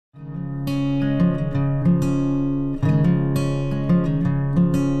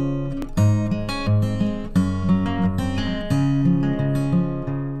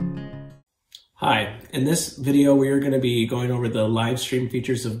In this video, we are going to be going over the live stream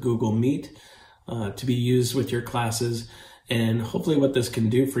features of Google Meet to be used with your classes. And hopefully what this can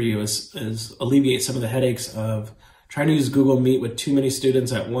do for you is alleviate some of the headaches of trying to use Google Meet with too many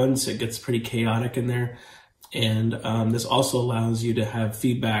students at once. It gets pretty chaotic in there. And this also allows you to have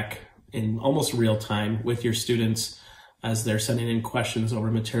feedback in almost real time with your students as they're sending in questions over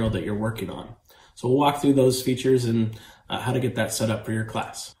material that you're working on. So we'll walk through those features and how to get that set up for your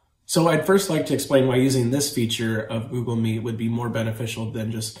class. So I'd first like to explain why using this feature of Google Meet would be more beneficial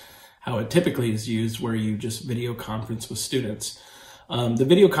than just how it typically is used, where you just video conference with students. The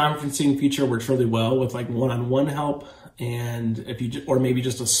video conferencing feature works really well with like one-on-one help, and or maybe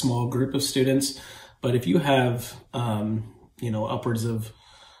just a small group of students. But if you have, upwards of,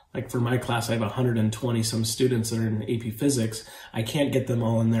 like for my class, I have 120 some students that are in AP Physics. I can't get them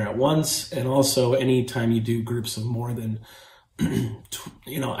all in there at once. And also anytime you do groups of more than,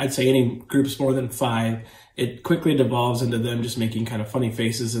 I'd say any groups more than 5, it quickly devolves into them just making kind of funny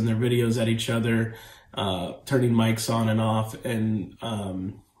faces in their videos at each other, turning mics on and off, and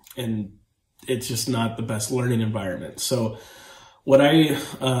it's just not the best learning environment. So what I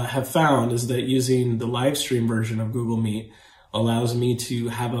have found is that using the live stream version of Google Meet allows me to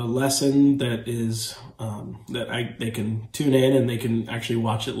have a lesson that is they can tune in and they can actually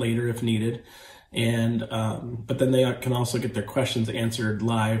watch it later if needed. And but then they can also get their questions answered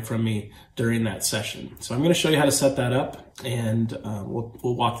live from me during that session. So I'm going to show you how to set that up, and we'll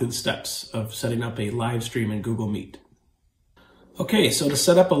walk through the steps of setting up a live stream in Google Meet. Okay, so to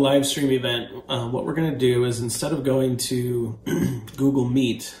set up a live stream event, what we're going to do is, instead of going to Google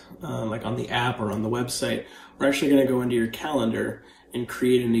Meet, like on the app or on the website, we're actually going to go into your calendar and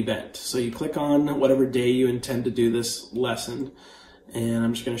create an event. So you click on whatever day you intend to do this lesson, and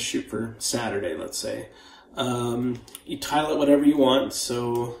I'm just going to shoot for Saturday, let's say. You title it whatever you want,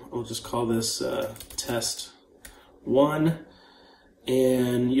 so we'll just call this Test 1,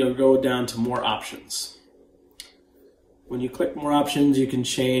 and you'll go down to More Options. When you click More Options, you can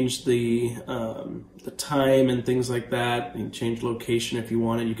change the time and things like that. You can change location if you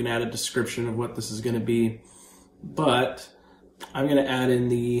wanted. You can add a description of what this is going to be. But I'm going to add in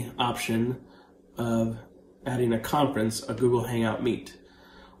the option of adding a conference, a Google Hangout Meet.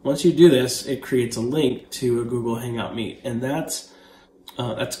 Once you do this, it creates a link to a Google Hangout Meet, and that's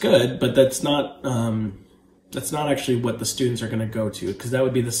good, but that's not actually what the students are going to go to, because that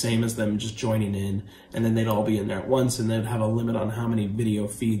would be the same as them just joining in, and then they'd all be in there at once, and they'd have a limit on how many video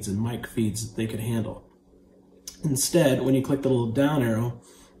feeds and mic feeds that they could handle. Instead, when you click the little down arrow,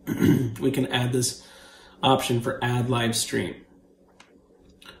 we can add this option for Add Live Stream.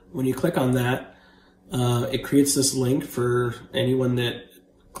 When you click on that, it creates this link for anyone that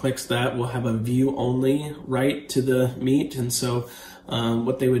clicks that will have a view only right to the Meet. And so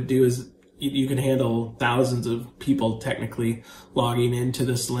what they would do is you can handle thousands of people technically logging into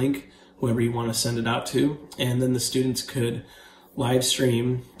this link, whoever you want to send it out to, and then the students could live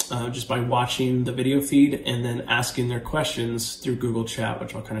stream just by watching the video feed and then asking their questions through Google Chat,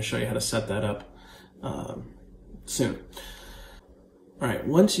 which I'll kind of show you how to set that up soon. All right,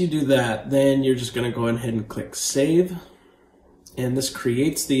 once you do that, then you're just going to go ahead and click Save, and this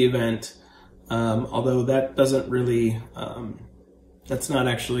creates the event, although that doesn't really, that's not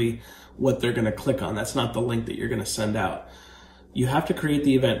actually what they're going to click on. That's not the link that you're going to send out. You have to create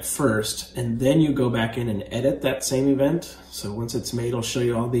the event first, and then you go back in and edit that same event. So once it's made, I'll show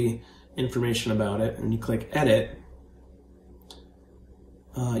you all the information about it, and you click Edit.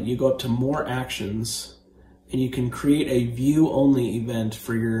 You go up to More Actions, and you can create a view-only event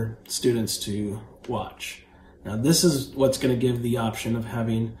for your students to watch. Now this is what's going to give the option of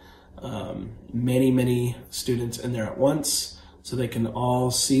having many students in there at once, so they can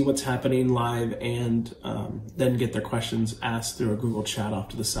all see what's happening live and then get their questions asked through a Google Chat off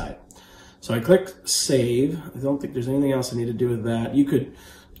to the side. So I click Save. I don't think there's anything else I need to do with that. You could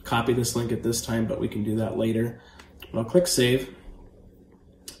copy this link at this time, but we can do that later. I'll click Save.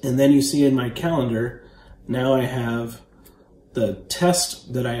 And then you see in my calendar, now I have the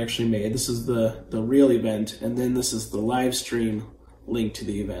test that I actually made. This is the real event, and then this is the live stream link to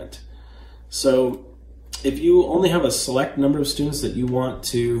the event. So if you only have a select number of students that you want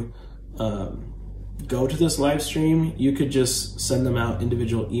to go to this live stream, you could just send them out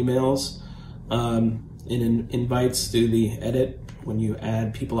individual emails in invites through the edit when you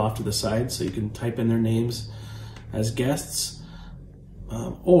add people off to the side, so you can type in their names as guests.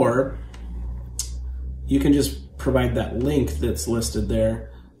 Or you can just provide that link that's listed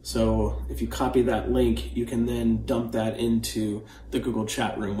there. So if you copy that link, you can then dump that into the Google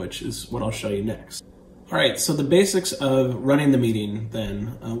Chat room, which is what I'll show you next. All right, so the basics of running the meeting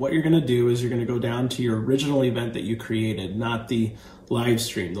then, what you're gonna do is you're gonna go down to your original event that you created, not the live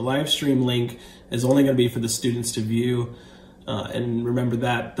stream. The live stream link is only gonna be for the students to view, and remember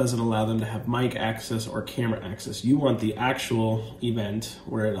that doesn't allow them to have mic access or camera access. You want the actual event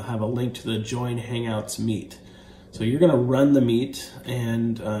where it'll have a link to the Join Hangouts Meet. So you're gonna run the meet,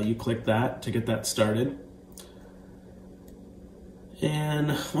 and you click that to get that started.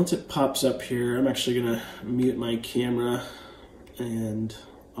 And once it pops up here, I'm actually gonna mute my camera and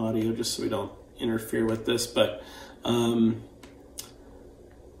audio just so we don't interfere with this. But when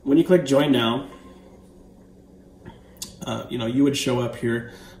you click Join Now, you would show up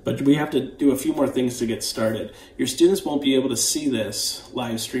here, but we have to do a few more things to get started. Your students won't be able to see this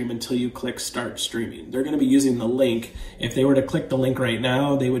live stream until you click Start Streaming. They're gonna be using the link. If they were to click the link right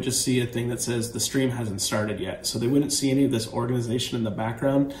now, they would just see a thing that says the stream hasn't started yet. So they wouldn't see any of this organization in the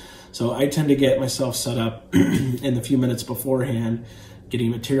background. So I tend to get myself set up in the few minutes beforehand, getting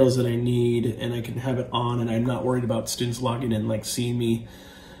materials that I need, and I can have it on, and I'm not worried about students logging in, like seeing me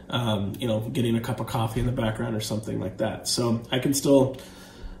getting a cup of coffee in the background or something like that. So I can still,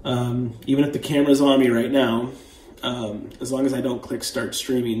 even if the camera's on me right now, as long as I don't click Start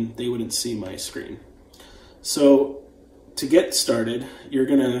Streaming, they wouldn't see my screen. So to get started, you're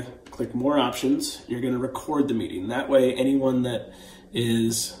gonna click More Options. You're gonna record the meeting. That way, anyone that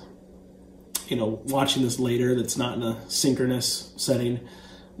is, watching this later that's not in a synchronous setting,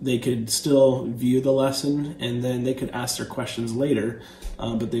 they could still view the lesson, and then they could ask their questions later,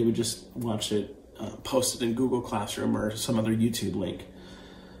 but they would just watch it posted in Google Classroom or some other YouTube link.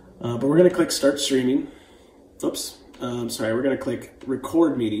 But we're gonna click Start Streaming. Oops, we're gonna click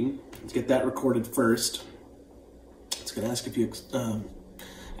Record Meeting. Let's get that recorded first. It's gonna ask if you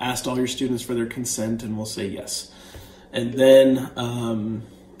asked all your students for their consent, and we'll say yes. And then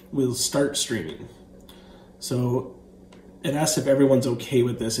we'll start streaming. So it asks if everyone's okay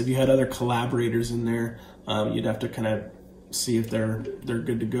with this. If you had other collaborators in there, you'd have to kind of see if they're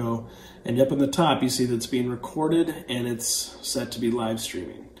good to go. And up in the top, you see that it's being recorded and it's set to be live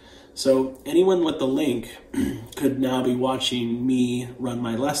streaming. So anyone with the link could now be watching me run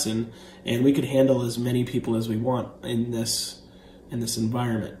my lesson, and we could handle as many people as we want in this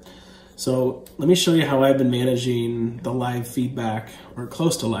environment. So let me show you how I've been managing the live feedback, or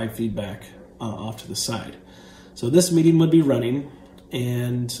close to live feedback, off to the side. So this meeting would be running,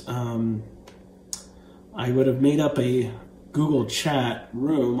 and I would have made up a Google Chat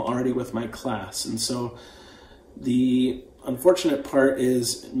room already with my class. And so the unfortunate part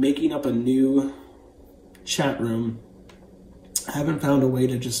is making up a new chat room. I haven't found a way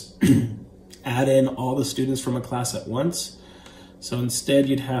to just add in all the students from a class at once. So instead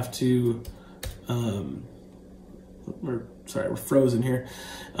you'd have to, we're frozen here.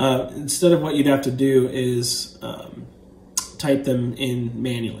 Instead of what you'd have to do is type them in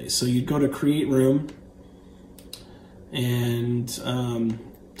manually. So you'd go to Create Room and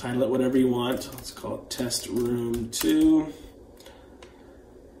title it whatever you want. Let's call it Test Room 2.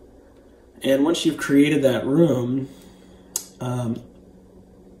 And once you've created that room, the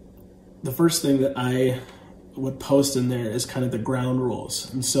first thing that I would post in there is kind of the ground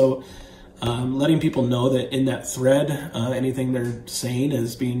rules. And so letting people know that in that thread, anything they're saying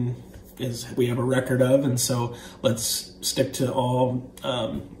is we have a record of, and so let's stick to all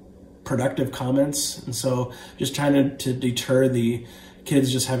productive comments. And so just trying to deter the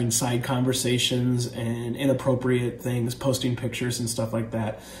kids just having side conversations and inappropriate things, posting pictures and stuff like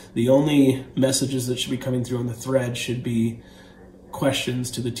that. The only messages that should be coming through on the thread should be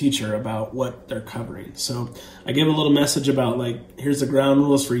questions to the teacher about what they're covering. So I give a little message about, like, here's the ground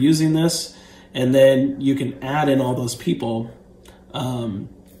rules for using this, and then you can add in all those people,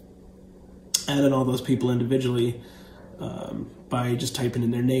 individually by just typing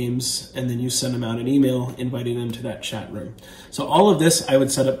in their names, and then you send them out an email inviting them to that chat room. So all of this I would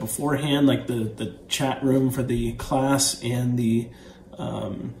set up beforehand, like the chat room for the class and the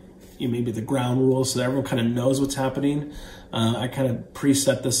maybe the ground rules, so that everyone kind of knows what's happening. I kind of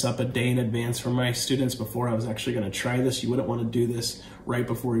preset this up a day in advance for my students before I was actually going to try this. You wouldn't want to do this right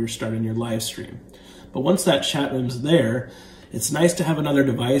before you're starting your live stream. But once that chat room's there, it's nice to have another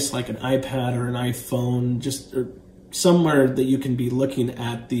device like an iPad or an iPhone, just somewhere that you can be looking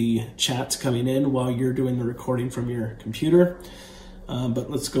at the chats coming in while you're doing the recording from your computer.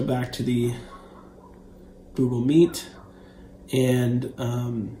 But let's go back to the Google Meet, and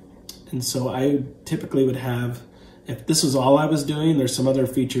so I typically would have, if this was all I was doing, there's some other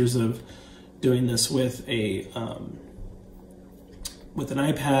features of doing this with an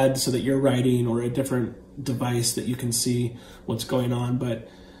iPad so that you're writing, or a different device that you can see what's going on. But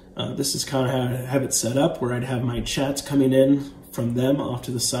This is kind of how I have it set up, where I'd have my chats coming in from them off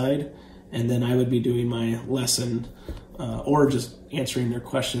to the side, and then I would be doing my lesson or just answering their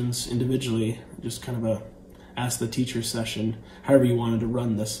questions individually, just kind of a ask the teacher session, however you wanted to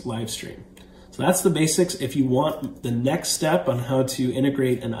run this live stream. So that's the basics. If you want the next step on how to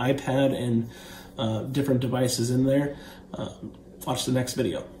integrate an iPad and different devices in there, watch the next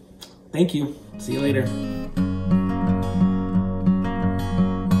video. Thank you. See you later.